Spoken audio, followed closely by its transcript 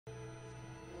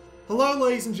Hello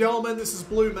ladies and gentlemen, this is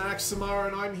Blue Maxima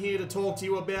and I'm here to talk to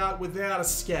you about Without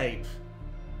Escape.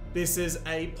 This is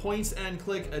a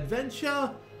point-and-click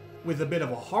adventure with a bit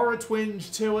of a horror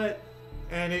twinge to it,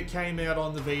 and it came out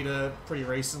on the Vita pretty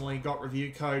recently, got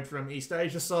review code from East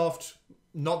Asia Soft.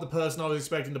 Not the person I was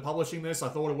expecting to publishing this. I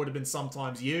thought it would have been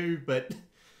Sometimes You, but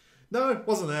no, it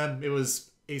wasn't them. It was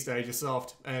East Asia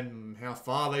Soft, and how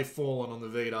far they've fallen on the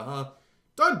Vita, huh?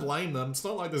 Don't blame them. It's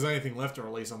not like there's anything left to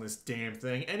release on this damn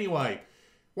thing. Anyway,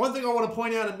 one thing I want to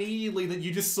point out immediately that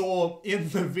you just saw in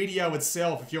the video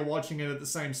itself, if you're watching it at the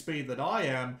same speed that I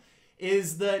am,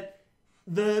 is that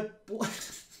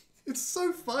it's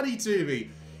so funny to me.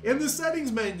 In the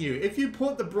settings menu, if you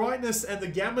put the brightness and the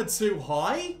gamma too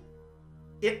high,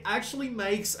 it actually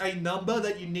makes a number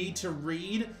that you need to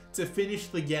read to finish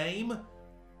the game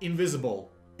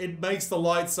invisible. It makes the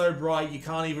light so bright you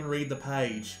can't even read the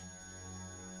page.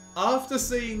 After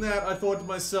seeing that, I thought to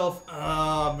myself,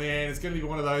 ah, man, it's going to be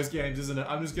one of those games, isn't it?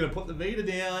 I'm just going to put the Vita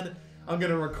down, I'm going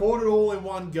to record it all in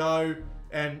one go,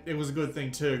 and it was a good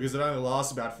thing too, because it only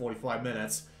lasts about 45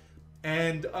 minutes.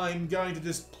 And I'm going to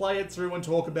just play it through and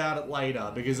talk about it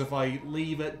later, because if I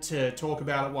leave it to talk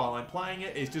about it while I'm playing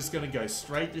it, it's just going to go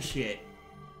straight to shit.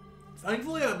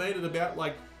 Thankfully, I made it about,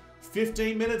 like,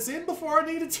 15 minutes in before I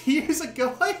needed to use a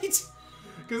guide.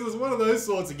 Because it's one of those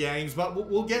sorts of games, but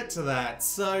we'll get to that.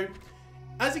 So,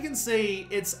 as you can see,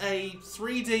 it's a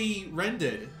 3D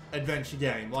rendered adventure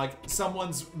game. Like,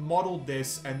 someone's modeled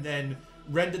this and then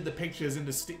rendered the pictures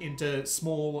into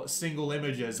small single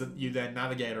images that you then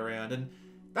navigate around. And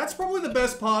that's probably the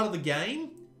best part of the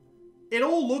game. It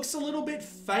all looks a little bit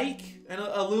fake and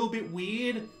a little bit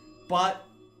weird, but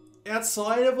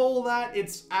outside of all that,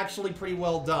 it's actually pretty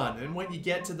well done. And when you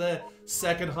get to the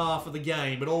second half of the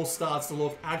game, it all starts to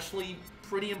look actually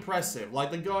pretty impressive. Like,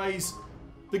 the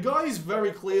guy's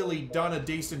very clearly done a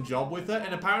decent job with it,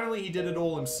 and apparently he did it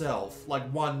all himself, like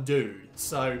one dude.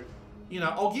 So, you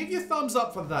know, I'll give you a thumbs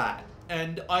up for that.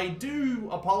 And I do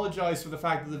apologize for the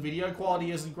fact that the video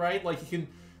quality isn't great. Like, you can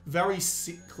very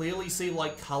clearly see,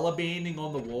 like, color banding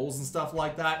on the walls and stuff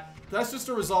like that. That's just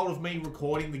a result of me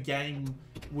recording the game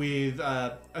with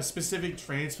a specific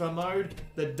transfer mode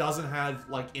that doesn't have,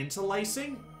 like,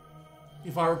 interlacing.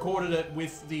 If I recorded it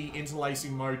with the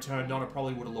interlacing mode turned on, it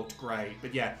probably would have looked great.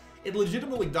 But yeah, it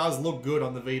legitimately does look good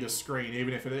on the Vita screen,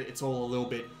 even if it's all a little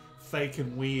bit fake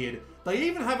and weird. They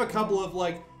even have a couple of,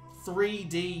 like,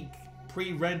 3D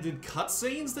pre-rendered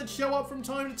cutscenes that show up from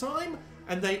time to time,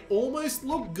 and they almost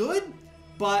look good.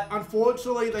 But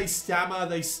unfortunately, they stammer,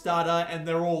 they stutter, and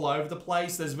they're all over the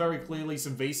place. There's very clearly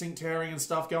some VSync tearing and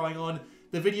stuff going on.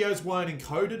 The videos weren't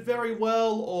encoded very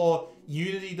well, or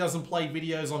Unity doesn't play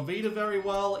videos on Vita very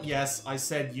well. Yes, I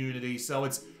said Unity, so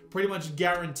it's pretty much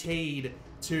guaranteed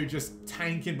to just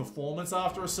tank in performance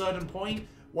after a certain point.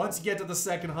 Once you get to the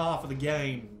second half of the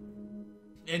game,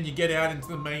 and you get out into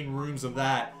the main rooms of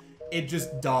that, it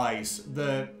just dies.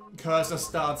 The cursor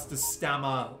starts to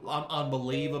stammer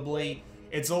unbelievably.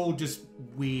 It's all just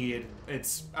weird.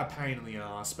 It's a pain in the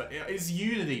ass, but it's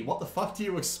Unity. What the fuck do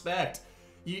you expect?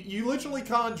 You literally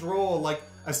can't draw, like,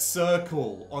 a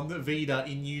circle on the Vita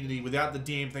in Unity without the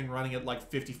damn thing running at,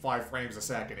 like, 55 frames a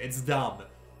second. It's dumb.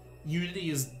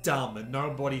 Unity is dumb, and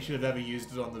nobody should have ever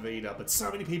used it on the Vita, but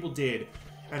so many people did,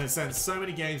 and it sends so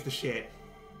many games to shit.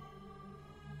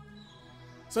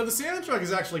 So the soundtrack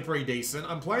is actually pretty decent.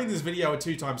 I'm playing this video at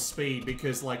 2x speed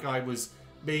because, like, I was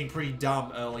being pretty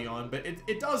dumb early on, but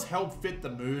it does help fit the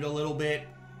mood a little bit.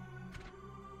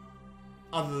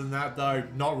 Other than that, though,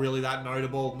 not really that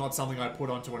notable. Not something I put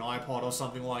onto an iPod or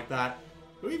something like that.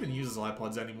 Who even uses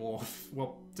iPods anymore?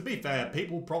 Well, to be fair,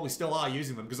 people probably still are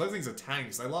using them because those things are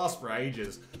tanks. They last for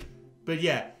ages. But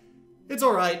yeah, it's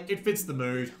alright. It fits the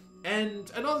mood. And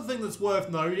another thing that's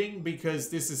worth noting, because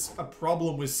this is a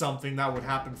problem with something that would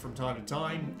happen from time to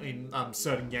time in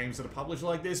certain games that are published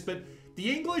like this, but the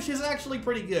English is actually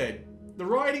pretty good. The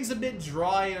writing's a bit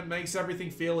dry and it makes everything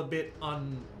feel a bit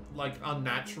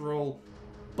unnatural.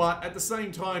 But at the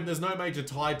same time, there's no major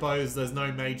typos, there's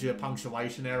no major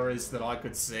punctuation errors that I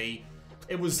could see.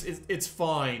 It's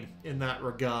fine in that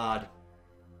regard.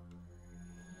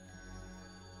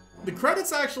 The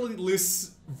credits actually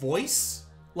list voice.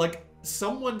 Like,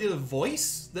 someone did a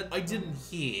voice that I didn't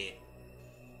hear.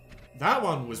 That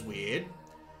one was weird.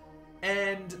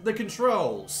 And the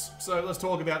controls. So let's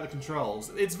talk about the controls.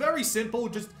 It's very simple,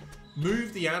 just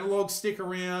move the analog stick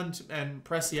around and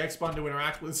press the X button to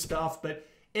interact with stuff, but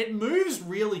it moves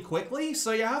really quickly,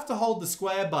 so you have to hold the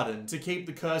square button to keep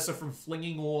the cursor from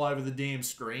flinging all over the damn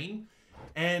screen.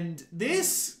 And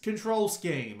this control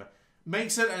scheme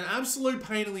makes it an absolute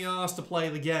pain in the ass to play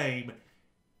the game,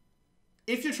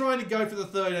 if you're trying to go for the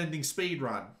third ending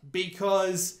speedrun,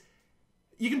 because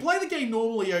you can play the game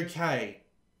normally okay,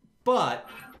 but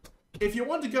if you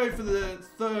want to go for the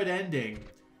third ending,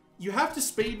 you have to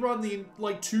speedrun the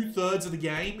like 2/3 of the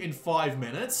game in 5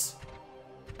 minutes,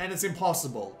 and it's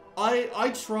impossible.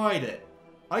 I tried it.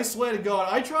 I swear to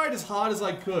God, I tried as hard as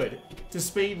I could to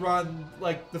speedrun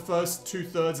like the first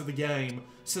 2/3 of the game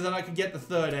so that I could get the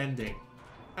third ending,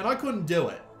 and I couldn't do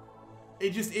it.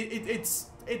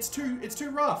 It's too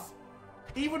rough.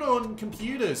 Even on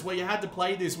computers where you had to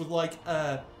play this with like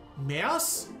a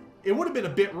mouse, it would have been a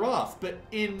bit rough. But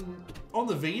on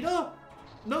the Vita,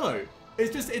 no.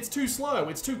 It's too slow.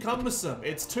 It's too cumbersome.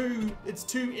 It's too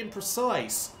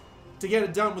imprecise to get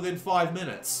it done within 5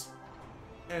 minutes.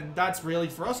 And that's really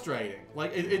frustrating.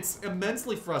 Like, it's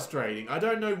immensely frustrating. I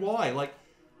don't know why. Like,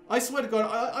 I swear to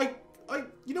God,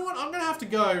 you know what? I'm gonna have to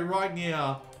go right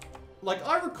now. Like,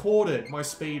 I recorded my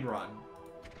speedrun,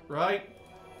 right?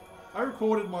 I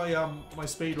recorded my my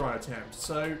speedrun attempt.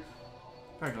 So,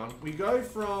 hang on. We go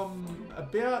from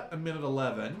about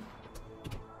 1:11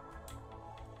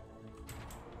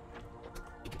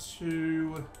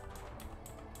 to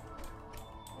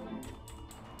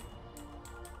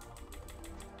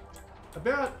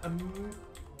about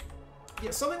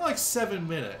yeah, something like 7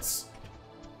 minutes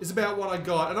is about what I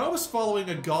got, and I was following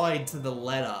a guide to the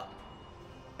letter,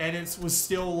 and it was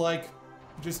still like,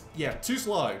 just yeah, too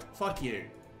slow. Fuck you.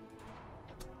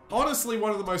 Honestly,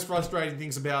 one of the most frustrating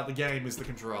things about the game is the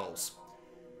controls.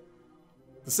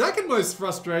 The second most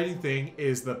frustrating thing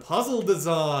is the puzzle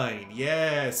design.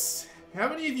 Yes. How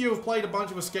many of you have played a bunch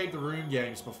of Escape the Room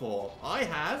games before? I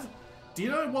have. Do you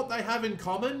know what they have in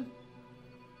common?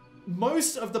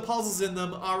 Most of the puzzles in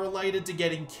them are related to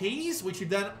getting keys, which you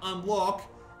then unlock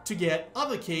to get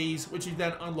other keys, which you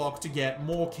then unlock to get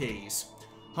more keys.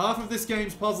 Half of this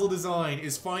game's puzzle design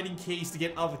is finding keys to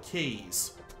get other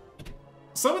keys.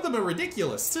 Some of them are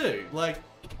ridiculous too. Like,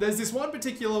 there's this one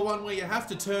particular one where you have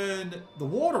to turn the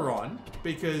water on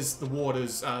because the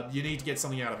water's, you need to get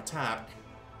something out of a tap.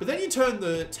 But then you turn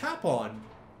the tap on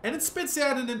and it spits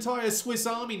out an entire Swiss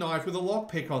Army knife with a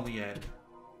lockpick on the end.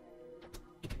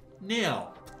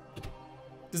 Now,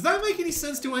 does that make any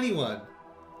sense to anyone?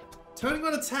 Turning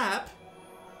on a tap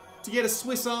to get a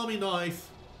Swiss Army knife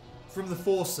from the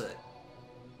faucet.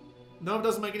 No, it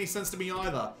doesn't make any sense to me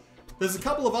either. There's a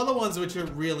couple of other ones which are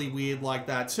really weird like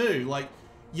that too. Like,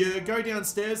 you go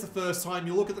downstairs the first time,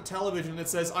 you look at the television and it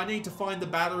says, I need to find the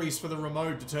batteries for the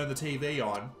remote to turn the TV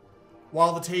on.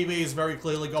 While the TV has very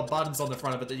clearly got buttons on the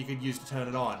front of it that you could use to turn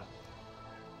it on.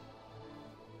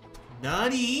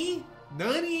 Nani?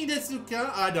 Nani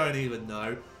desuka? I don't even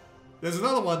know. There's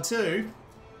another one too.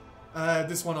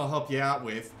 This one I'll help you out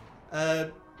with.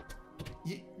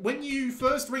 When you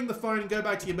first ring the phone and go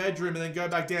back to your bedroom and then go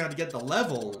back down to get the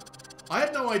level, I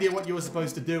had no idea what you were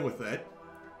supposed to do with it.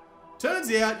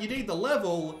 Turns out you need the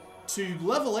level to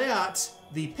level out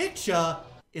the picture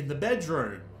in the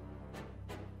bedroom.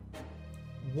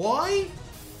 Why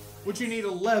would you need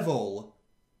a level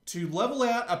to level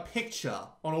out a picture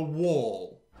on a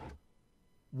wall?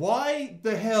 Why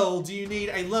the hell do you need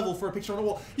a level for a picture on a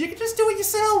wall? You can just do it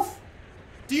yourself!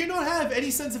 Do you not have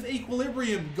any sense of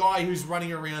equilibrium, guy who's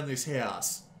running around this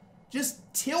house?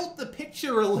 Just tilt the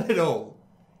picture a little.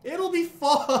 It'll be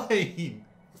fine.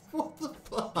 What the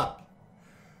fuck?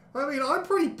 I mean, I'm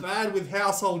pretty bad with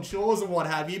household chores and what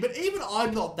have you, but even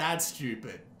I'm not that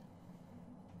stupid.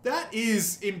 That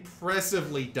is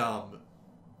impressively dumb.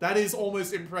 That is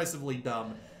almost impressively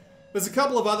dumb. There's a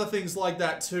couple of other things like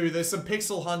that too. There's some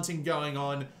pixel hunting going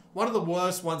on. One of the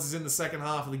worst ones is in the second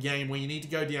half of the game where you need to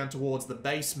go down towards the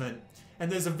basement.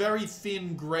 And there's a very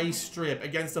thin grey strip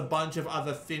against a bunch of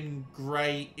other thin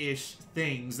grey-ish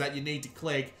things that you need to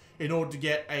click in order to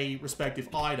get a respective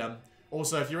item.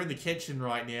 Also, if you're in the kitchen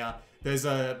right now, there's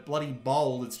a bloody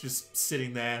bowl that's just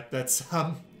sitting there that's,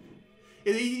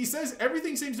 he says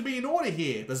everything seems to be in order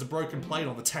here. There's a broken plate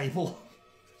on the table.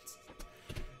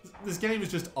 This game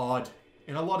is just odd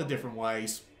in a lot of different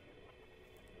ways.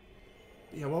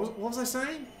 Yeah, what was I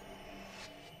saying?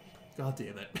 God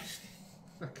damn it.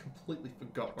 I completely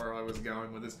forgot where I was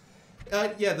going with this.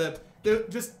 Yeah,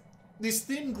 just this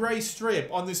thin grey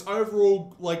strip on this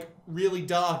overall, like, really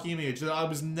dark image that I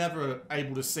was never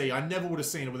able to see. I never would have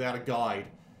seen it without a guide.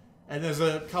 And there's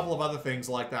a couple of other things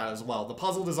like that as well. The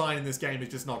puzzle design in this game is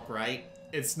just not great.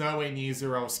 It's nowhere near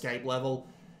Zero Escape level.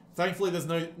 Thankfully, there's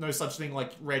no such thing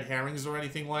like red herrings or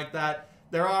anything like that.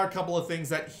 There are a couple of things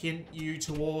that hint you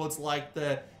towards, like,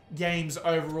 the game's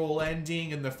overall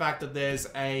ending and the fact that there's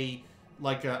a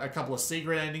couple of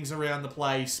secret endings around the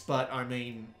place, but, I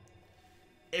mean,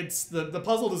 it's the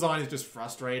puzzle design is just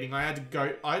frustrating. I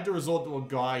had to resort to a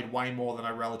guide way more than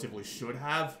I relatively should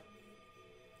have.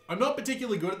 I'm not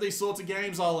particularly good at these sorts of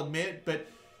games, I'll admit, but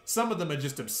some of them are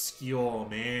just obscure,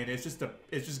 man. It's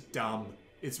just dumb.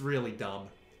 It's really dumb.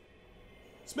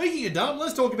 Speaking of dumb,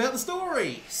 let's talk about the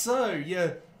story. So,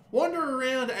 you wander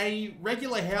around a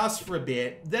regular house for a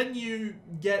bit, then you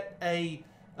get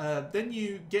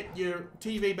your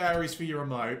TV batteries for your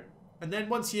remote, and then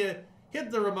once you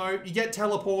hit the remote, you get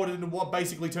teleported into what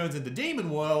basically turns into Demon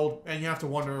World, and you have to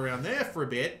wander around there for a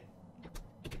bit.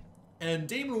 And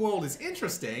Demon World is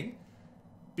interesting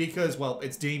because, well,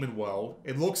 it's Demon World.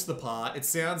 It looks the part, it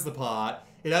sounds the part,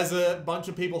 it has a bunch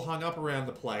of people hung up around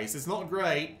the place. It's not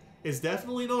great. It's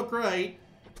definitely not great.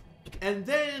 And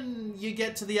then you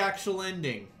get to the actual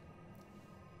ending,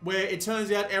 where it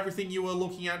turns out everything you were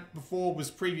looking at before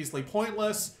was previously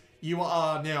pointless. You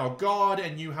are now a god,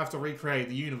 and you have to recreate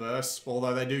the universe,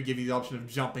 although they do give you the option of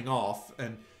jumping off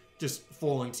and just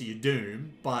falling to your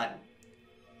doom, but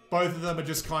both of them are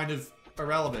just kind of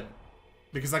irrelevant,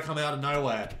 because they come out of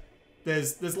nowhere.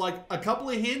 There's like a couple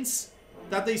of hints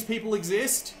that these people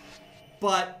exist,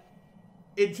 but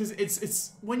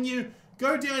it's when you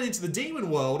go down into the demon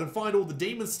world and find all the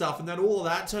demon stuff, and then all of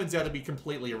that turns out to be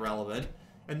completely irrelevant.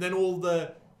 And then all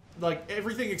the, like,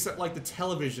 everything except, like, the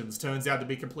televisions turns out to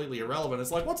be completely irrelevant.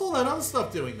 It's like, what's all that other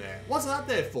stuff doing there? What's that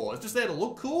there for? It's just there to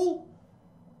look cool?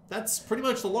 That's pretty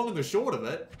much the long and the short of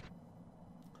it.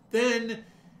 Then,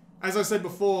 as I said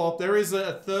before, there is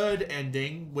a third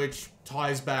ending, which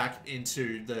ties back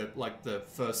into the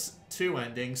first two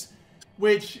endings,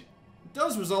 which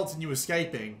does result in you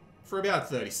escaping for about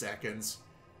 30 seconds.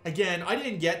 Again, I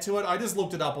didn't get to it. I just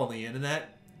looked it up on the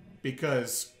internet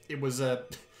because it was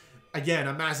again,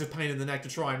 a massive pain in the neck to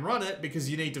try and run it, because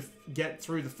you need to get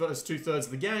through the first 2/3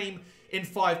 of the game in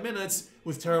 5 minutes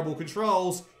with terrible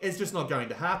controls. It's just not going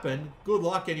to happen. Good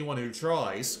luck anyone who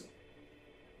tries.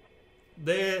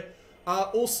 There are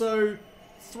also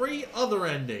 3 other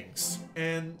endings,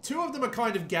 and 2 of them are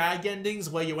kind of gag endings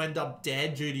where you end up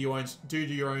dead due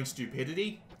to your own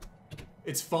stupidity.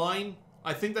 It's fine.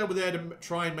 I think they were there to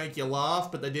try and make you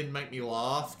laugh, but they didn't make me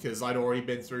laugh because I'd already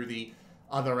been through the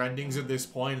other endings at this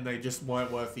point and they just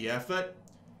weren't worth the effort.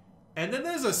 And then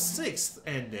there's a 6th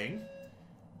ending,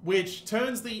 which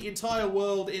turns the entire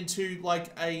world into like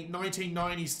a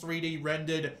 1990s 3D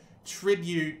rendered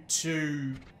tribute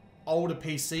to older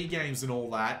PC games and all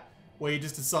that, where you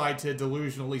just decide to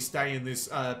delusionally stay in this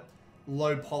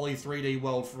low poly 3D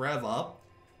world forever,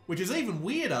 which is even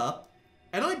weirder.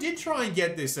 And I did try and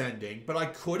get this ending, but I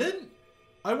couldn't.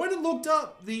 I went and looked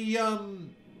up the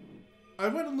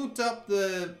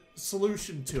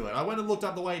solution to it. I went and looked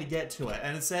up the way to get to it,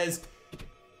 and it says,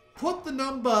 put the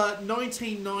number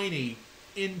 1990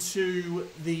 into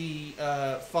the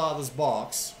father's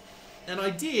box, and I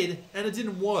did, and it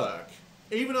didn't work.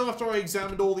 Even after I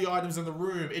examined all the items in the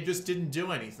room, it just didn't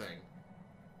do anything.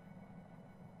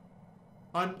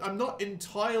 I'm not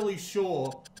entirely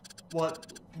sure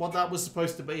what that was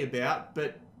supposed to be about,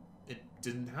 but it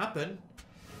didn't happen.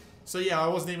 So yeah, I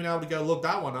wasn't even able to go look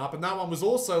that one up, and that one was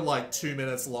also like 2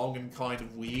 minutes long and kind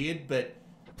of weird, but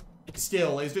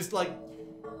still, it's just like,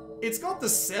 it's got the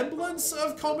semblance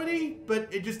of comedy,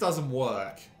 but it just doesn't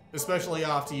work. Especially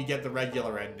after you get the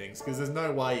regular endings, because there's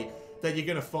no way that you're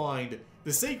gonna find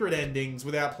the secret endings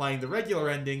without playing the regular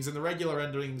endings, and the regular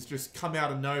endings just come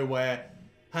out of nowhere,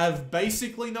 have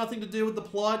basically nothing to do with the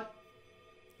plot,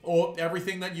 or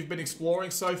everything that you've been exploring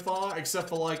so far, except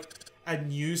for like a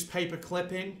newspaper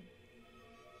clipping.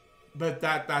 But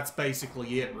that's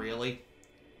basically it, really.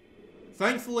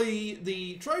 Thankfully,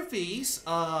 the trophies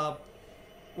are,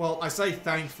 well, I say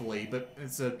thankfully, but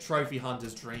it's a trophy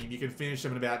hunter's dream. You can finish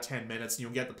them in about 10 minutes and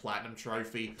you'll get the platinum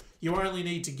trophy. You only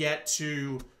need to get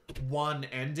to one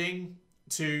ending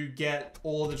to get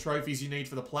all the trophies you need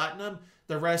for the platinum.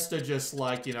 The rest are just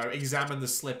like, you know, examine the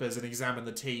slippers and examine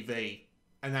the TV.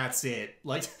 And that's it.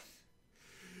 Like,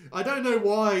 I don't know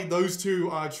why those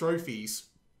 2 are trophies,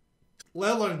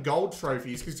 let alone gold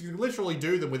trophies, because you can literally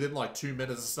do them within like 2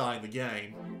 minutes of starting the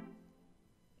game.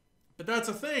 But that's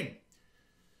a thing.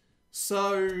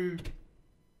 So,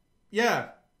 yeah,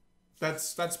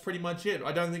 that's pretty much it.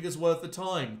 I don't think it's worth the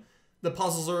time. The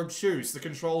puzzles are obtuse, the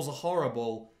controls are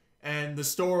horrible, and the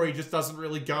story just doesn't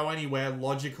really go anywhere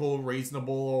logical,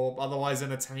 reasonable, or otherwise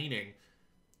entertaining.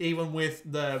 Even with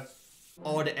the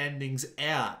odd endings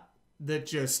out that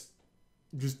just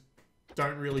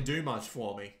don't really do much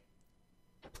for me.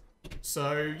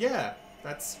 So yeah,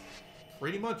 that's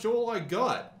pretty much all I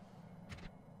got.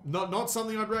 Not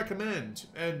something I'd recommend,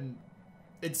 and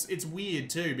it's weird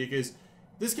too, because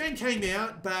this game came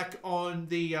out back on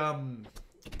the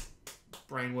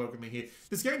brain work with me here.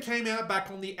 This game came out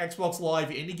back on the Xbox Live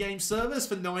Indie Game Service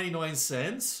for 99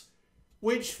 cents,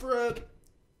 which for a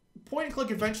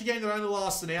point-and-click adventure game that only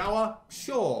lasts an hour,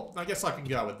 sure, I guess I can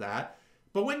go with that.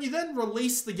 But when you then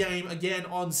release the game again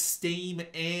on Steam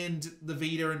and the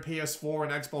Vita and PS4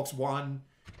 and Xbox One,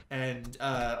 and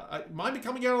it might be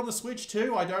coming out on the Switch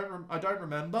too. I don't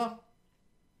remember.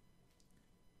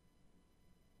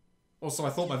 Also, I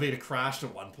thought my Vita crashed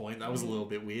at one point. That was a little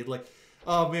bit weird. Like,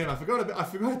 oh man, I forgot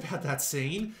about that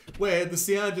scene where the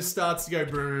sound just starts to go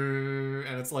brrrr,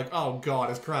 and it's like, oh god,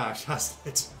 it's crashed, hasn't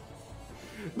it?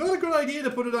 Not a good idea to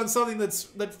put it on something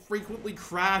that frequently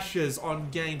crashes on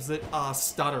games that are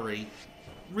stuttery.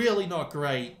 Really not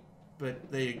great,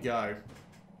 but there you go.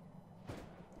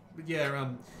 But yeah,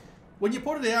 when you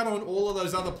put it out on all of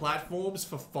those other platforms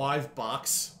for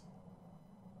 $5,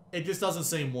 it just doesn't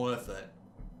seem worth it.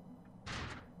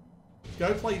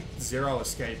 Go play Zero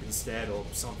Escape instead, or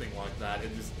something like that.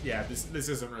 It just, yeah, this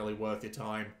isn't really worth your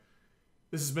time.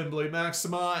 This has been Blue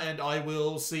Maxima, and I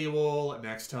will see you all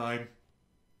next time.